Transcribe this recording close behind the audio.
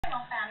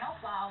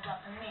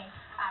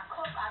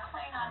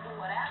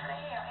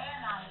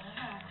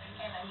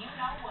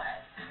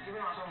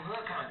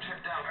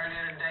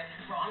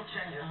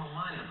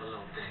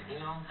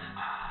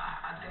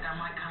I think I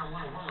might kind of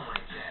want a woman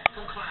like that.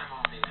 Come climb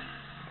on me.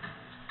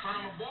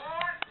 Climb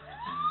aboard.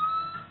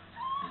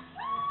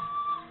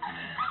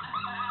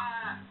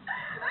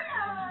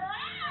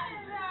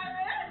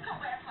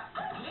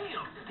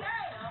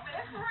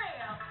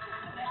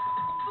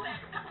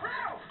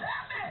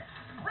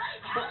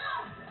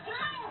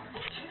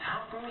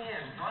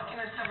 Bucking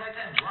and stuff like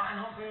that, drawing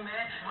home for me,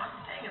 man. My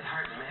thing is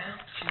hurting, man.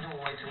 She's doing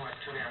way too much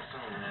too damn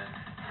soon, man.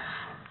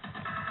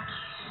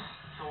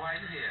 So why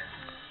are you here?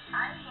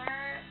 I'm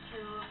here to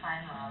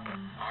find love.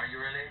 Are you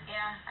really?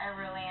 Yeah, I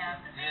really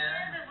am. The thing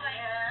is like,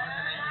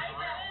 guys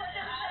that put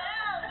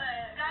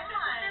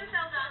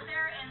themselves out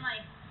there and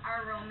like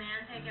are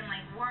romantic and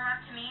like warm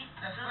up to me.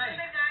 That's Those right. are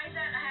the guys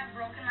that have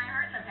broken my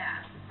heart in the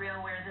past. Real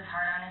wears his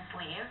heart on his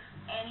sleeve,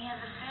 and he has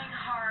a big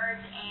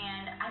heart,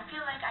 and I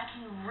feel like I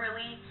can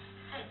really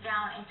sit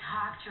down and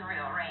talk to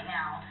Real right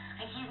now.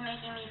 Like he's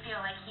making me feel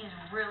like he's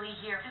really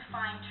here to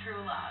find true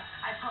love.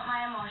 I put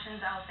my emotions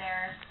out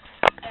there,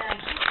 and I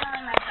keep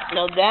telling myself.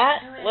 No,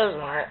 that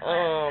wasn't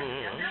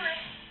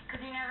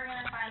Because you're never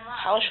gonna find love.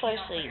 how should I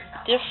say,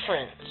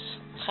 different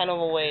kind of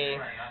a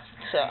way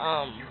to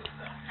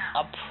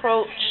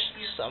approach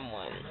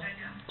someone,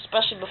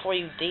 especially before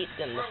you date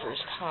them the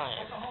first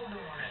time.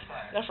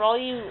 Now, for all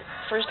you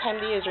first-time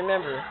daters,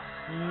 remember,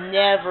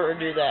 never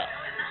do that.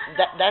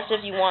 That's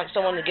if you want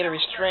someone to get a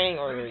restraining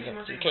order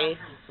against you, okay?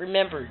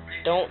 Remember,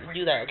 don't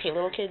do that, okay,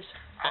 little kids?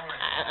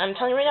 I'm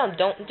telling you right now,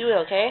 don't do it,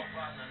 okay?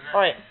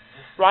 Alright,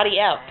 Roddy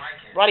out.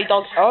 Roddy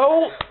dog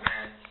out.